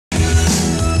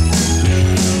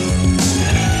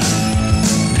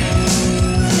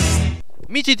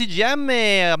Amici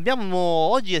TGM,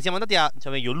 oggi siamo andati a,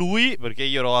 cioè meglio lui, perché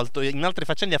io ero in altre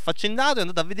faccende affaccendato, e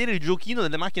andato a vedere il giochino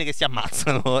delle macchine che si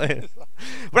ammazzano.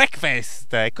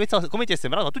 Wreckfest. E questo come ti è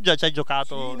sembrato? Tu già ci hai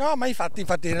giocato? Sì, no, ma infatti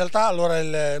in realtà allora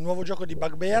il nuovo gioco di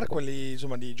Bugbear, quelli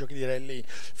insomma di giochi di rally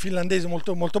finlandesi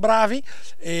molto, molto bravi,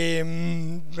 e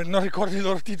non ricordo i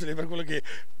loro titoli per quello che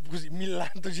così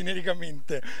millanto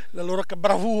genericamente la loro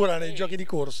bravura nei giochi di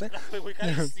corse.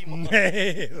 Carissimo.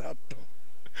 Esatto.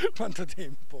 Quanto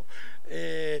tempo.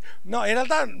 No, in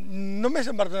realtà non mi è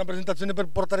sembrata una presentazione per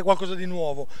portare qualcosa di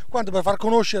nuovo, quanto per far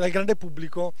conoscere al grande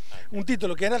pubblico un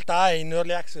titolo che in realtà è in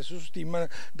early access su Steam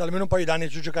da almeno un paio d'anni.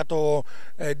 Ci ho giocato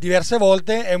diverse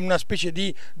volte. È una specie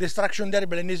di Destruction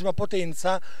Derby all'ennesima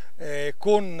potenza,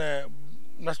 con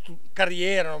una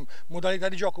carriera, una modalità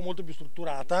di gioco molto più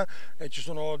strutturata. Ci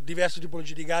sono diverse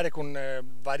tipologie di gare con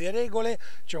varie regole,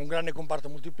 c'è un grande comparto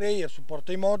multiplayer,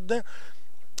 supporto ai mod.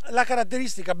 La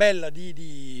caratteristica bella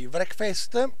di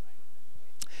Wreckfest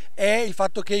è il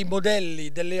fatto che i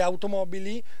modelli delle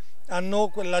automobili hanno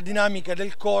quella dinamica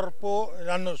del corpo,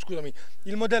 scusami,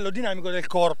 il modello dinamico del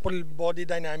corpo, il body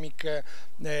dynamic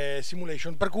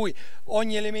simulation, per cui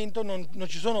ogni elemento non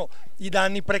ci sono i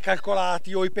danni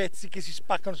precalcolati o i pezzi che si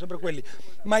spaccano sempre quelli,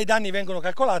 ma i danni vengono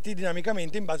calcolati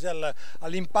dinamicamente in base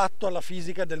all'impatto, alla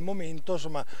fisica del momento,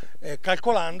 insomma,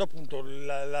 calcolando appunto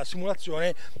la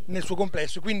simulazione nel suo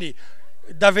complesso. Quindi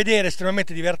da vedere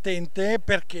estremamente divertente,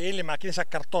 perché le macchine si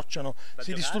accartocciano,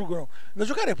 si distruggono. Da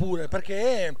giocare pure,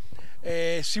 perché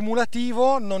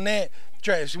simulativo non è,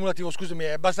 cioè simulativo, scusami,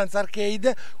 è abbastanza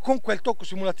arcade, con quel tocco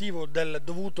simulativo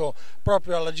dovuto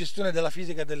proprio alla gestione della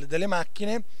fisica delle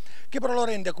macchine, che però lo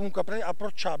rende comunque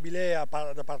approcciabile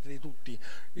da parte di tutti.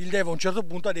 Il dev a un certo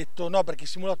punto ha detto no, perché i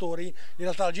simulatori in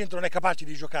realtà la gente non è capace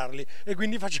di giocarli, e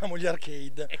quindi facciamo gli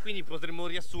arcade. E quindi potremmo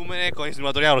riassumere con i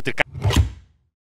simulatori a rotire il